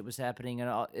all this shit was happening,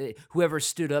 and whoever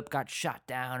stood up got shot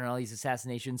down, and all these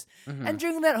assassinations. And Mhm.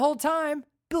 during that whole time,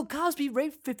 Bill Cosby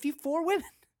raped 54 women.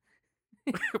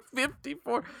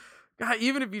 54. God,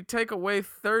 even if you take away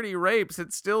 30 rapes,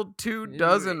 it's still 2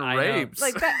 dozen I know, rapes.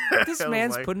 like that. This I was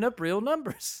man's like, putting up real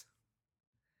numbers.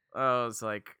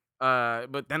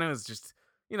 but then it was just,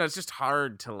 it's just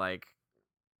hard to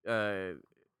uh,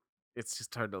 it's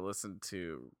just hard to listen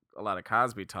to a lot of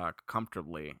Cosby talk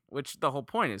comfortably, which the whole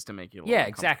point is to make you a little Yeah,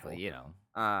 exactly. uncomfortable.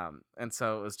 And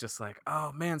so it was just like,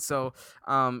 oh man. So,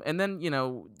 and then,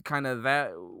 kind of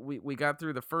that we got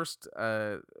through the first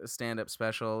stand-up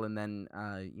special, and then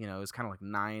it was kind of like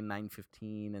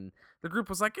 9:15, and the group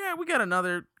was like, yeah, we got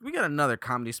another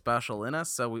comedy special in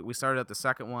us. So we started at the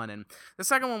second one, and the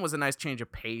second one was a nice change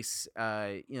of pace.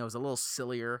 It was a little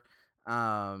sillier.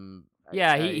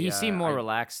 Yeah, he seemed more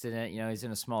relaxed in it. He's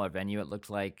in a smaller venue. It looked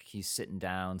like he's sitting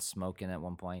down smoking at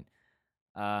one point.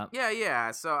 Uh,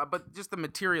 Yeah. So, but just the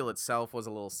material itself was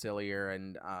a little sillier,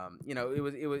 and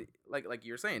it was like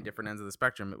you were saying, different ends of the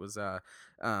spectrum. It was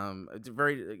it's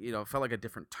very, felt like a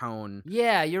different tone,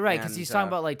 yeah, you're right, because and he's talking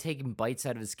about like taking bites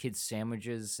out of his kid's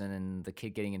sandwiches, and then the kid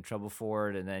getting in trouble for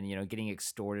it, and then getting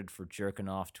extorted for jerking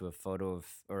off to a photo of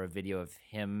or a video of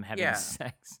him having yeah,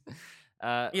 sex.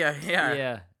 Uh, yeah.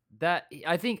 yeah,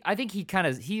 I think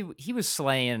he was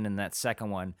slaying in that second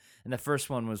one, and the first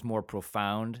one was more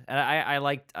profound. And I Yeah.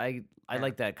 liked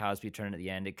that Cosby turn at the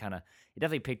end. It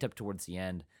definitely picked up towards the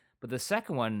end, but the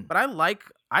second one, But I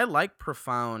like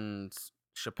profound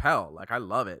Chappelle. Like I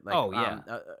love it. Like oh yeah,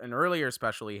 an earlier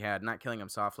special he had, not Killing Him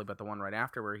Softly, but the one right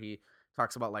after, where he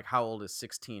talks about like how old is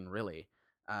 16 really.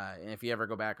 And if you ever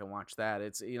go back and watch that,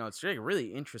 it's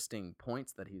really interesting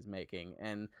points that he's making,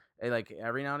 and like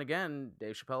every now and again,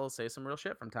 Dave Chappelle will say some real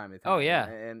shit from time to oh time,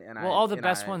 yeah. Well, all the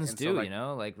best ones and so do, like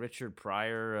like Richard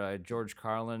Pryor, George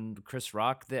Carlin, Chris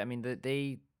Rock. I mean,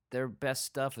 their best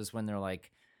stuff is when they're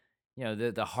like,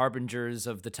 the harbingers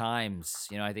of the times.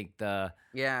 I think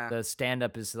yeah. the stand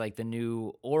up is like the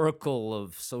new oracle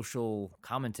of social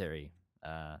commentary.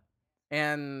 Uh,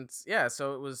 And yeah,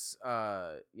 so it was,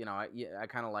 I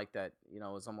kind of like that. It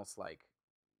was almost like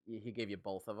he gave you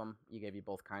both of them. He gave you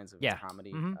both kinds of his yeah.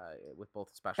 comedy hmm with both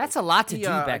specials. That's a lot to He, do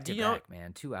back do to you know? back,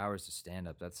 man. 2 hours of stand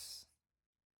up. That's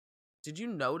Did you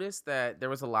notice that there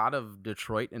was a lot of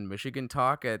Detroit and Michigan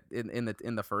talk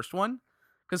in the first one?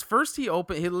 Because first he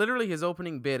literally his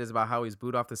opening bit is about how he's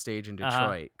booed off the stage in uh huh.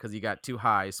 Detroit because he got too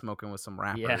high smoking with some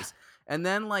Yeah. rappers, and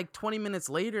then like 20 minutes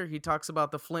later he talks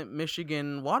about the Flint,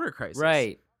 Michigan water crisis.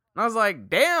 Right. And I was like,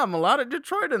 damn, a lot of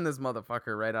Detroit in this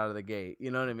motherfucker right out of the gate.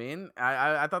 You know what I mean?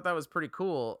 I thought that was pretty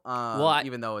cool. Well,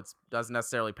 Even though it doesn't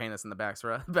necessarily paint us in the best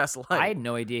I light. had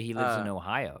no idea he lives in Uh,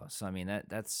 Ohio. So I mean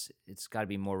it's got to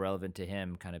be more relevant to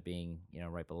him, kind of being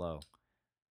right below.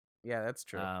 yeah, that's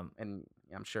true. Um, And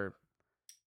I'm sure,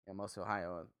 yeah, most of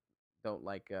Ohio don't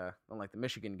like the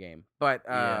Michigan game. But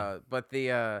Yeah.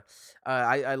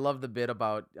 I love the bit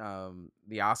about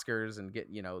the Oscars and get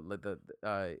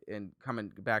and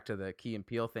coming back to the Key and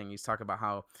Peele thing. He's talking about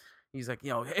how he's like,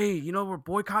 hey, we're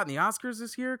boycotting the Oscars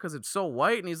this year because it's so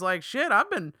white, and he's like, shit, I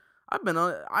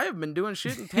have been doing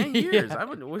shit in 10 years.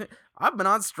 Yeah. I've been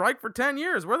on strike for 10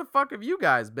 years. Where the fuck have you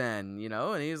guys been?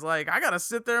 And he's like, I gotta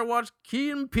sit there and watch Key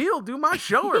and Peele do my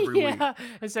show every week. Yeah,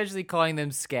 essentially calling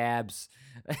them scabs.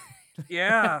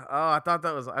 Yeah. Oh,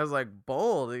 I was like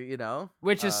bold.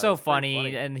 Which is so It's pretty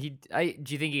funny, funny. and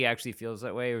do you think he actually feels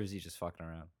that way, or is he just fucking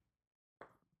around?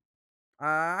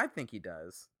 I think he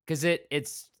does. Because it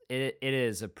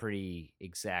is a pretty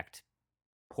exact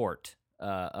port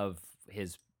of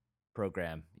his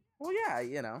program. Well,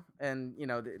 yeah, and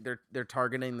they're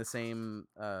targeting the same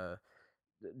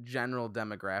general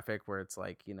demographic where it's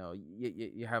like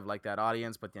you have like that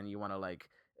audience, but then you want to like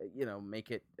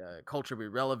make it culturally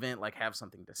relevant, like have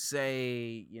something to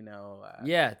say,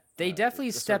 Yeah, they definitely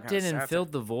a certain stepped kind of in and satire.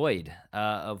 filled the void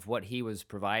of what he was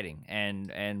providing, and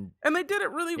And they did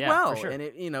it really yeah, for well, sure. and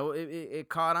it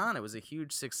caught on. It was a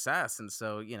huge success, and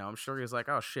so I'm sure he was like,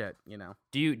 oh shit.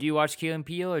 Do you watch Key and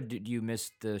Peele, or do you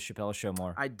miss the Chappelle Show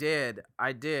more? I did.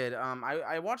 I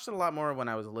watched it a lot more when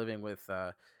I was living with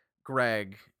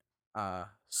Greg,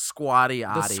 Squatty The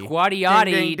Oddie. Squatty Ding ding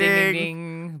Oddie, ding ding ding.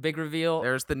 ding, big reveal,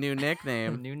 There's the new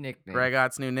nickname. new nickname. Greg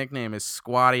Ott's new nickname is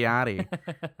Squatty Oddie.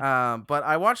 But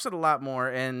I watched it a lot more,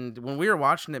 and when we were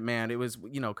watching it, man, it was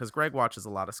because Greg watches a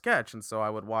lot of sketch, and so I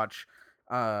would watch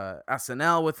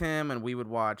SNL with him, and we would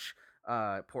watch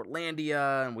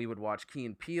Portlandia, and we would watch Key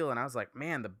and Peele, and I was like,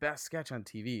 man, the best sketch on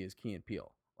TV is Key and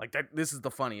Peele. Like that, this is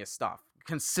the funniest stuff,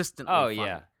 consistently Oh funny.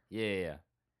 yeah, yeah, yeah.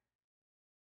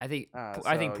 I think So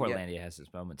yeah, Portlandia has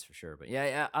its moments for sure, but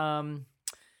yeah,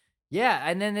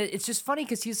 and then it's just funny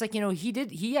because he's like,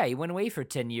 he went away for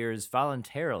 10 years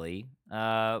voluntarily.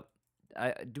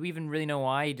 Do we even really know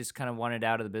why? He just kind of wanted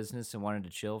out of the business and wanted to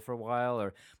chill for a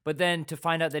while, but then to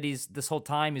find out that he's this whole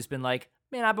time he's been like,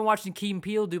 man, I've been watching Key and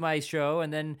Peele do my show,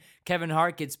 and then Kevin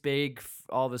Hart gets big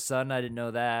all of a sudden. I didn't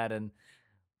know that, and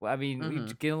well, I mean, we hmm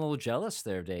getting a little jealous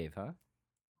there, Dave, huh?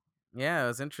 yeah, it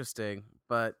was interesting,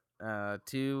 but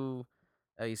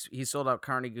he sold out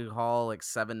Carnegie Hall like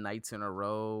 7 nights in a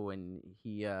row, and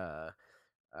he uh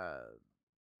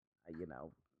you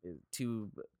know, 2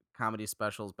 comedy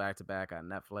specials back to back on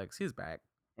Netflix. He's back,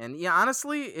 and yeah,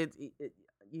 honestly,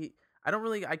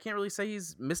 I can't really say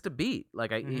he's missed a beat.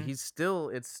 Like Hmm. it's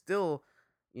still,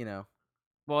 you know,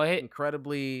 Well,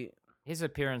 incredibly. his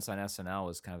appearance on SNL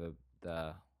was kind of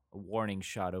a warning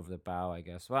shot over the bow, I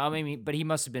guess. Well, I mean, but he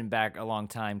must have been back a long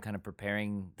time, kind of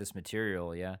preparing this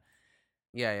material, yeah.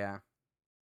 Yeah, yeah.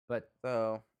 But,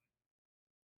 So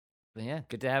but yeah,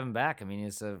 good to have him back. I mean,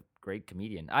 he's a great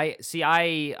comedian. I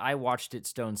watched it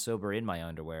stone sober in my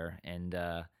underwear, and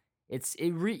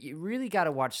you really got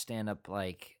to watch stand up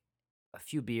like a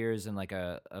few beers and like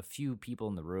a few people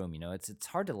in the room. It's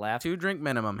hard to laugh. 2 drink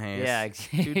minimum, Yeah, Hayes.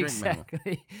 2 drink minimum.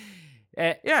 exactly.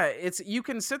 Eh, Yeah, you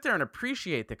can sit there and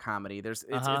appreciate the comedy.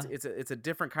 uh-huh. It's a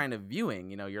different kind of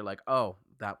viewing. You're like, oh,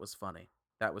 that was funny.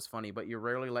 That was funny, but you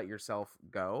rarely let yourself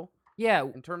go Yeah,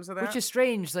 in terms of which that. is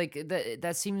strange. Like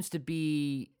that seems to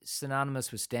be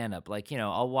synonymous with stand up. Like,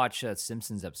 I'll watch a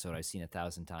Simpsons episode I've seen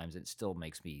 1,000 times. It still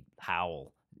makes me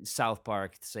howl. South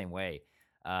Park the same way.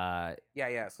 Uh, Yeah,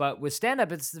 yes. but with stand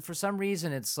up, it's for some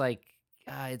reason it's like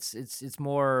it's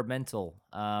more mental.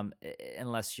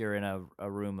 Unless you're in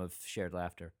a room of shared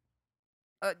laughter.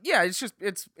 Yeah,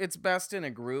 it's best in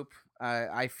a group.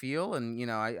 I feel,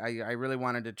 and I really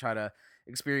wanted to try to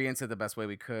experience it the best way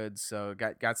we could. So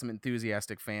got some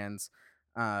enthusiastic fans,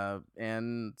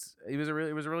 and it was a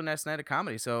really nice night of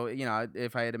comedy. So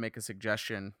if I had to make a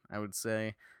suggestion, I would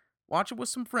say watch it with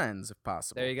some friends if There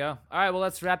possible. you go. All right, well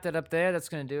let's wrap that up there. That's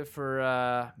gonna do it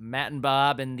for Matt and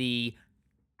Bob and the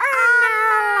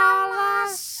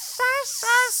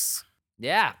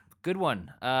Yeah, good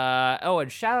one.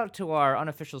 And shout out to our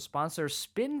unofficial sponsor,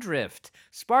 Spindrift,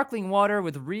 sparkling water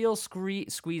with real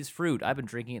squeezed fruit. I've been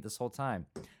drinking it this whole time.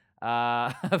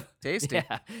 Uh, Tasty.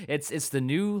 yeah, it's the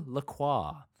new La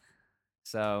Croix.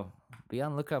 So be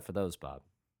on the lookout for those, Bob.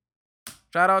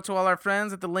 Shout out to all our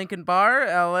friends at the Lincoln Bar,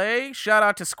 LA. Shout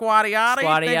out to Squatty Oddie.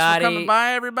 Squatty Thanks for coming Yachty.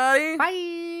 by, everybody.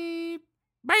 Bye.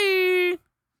 Bye.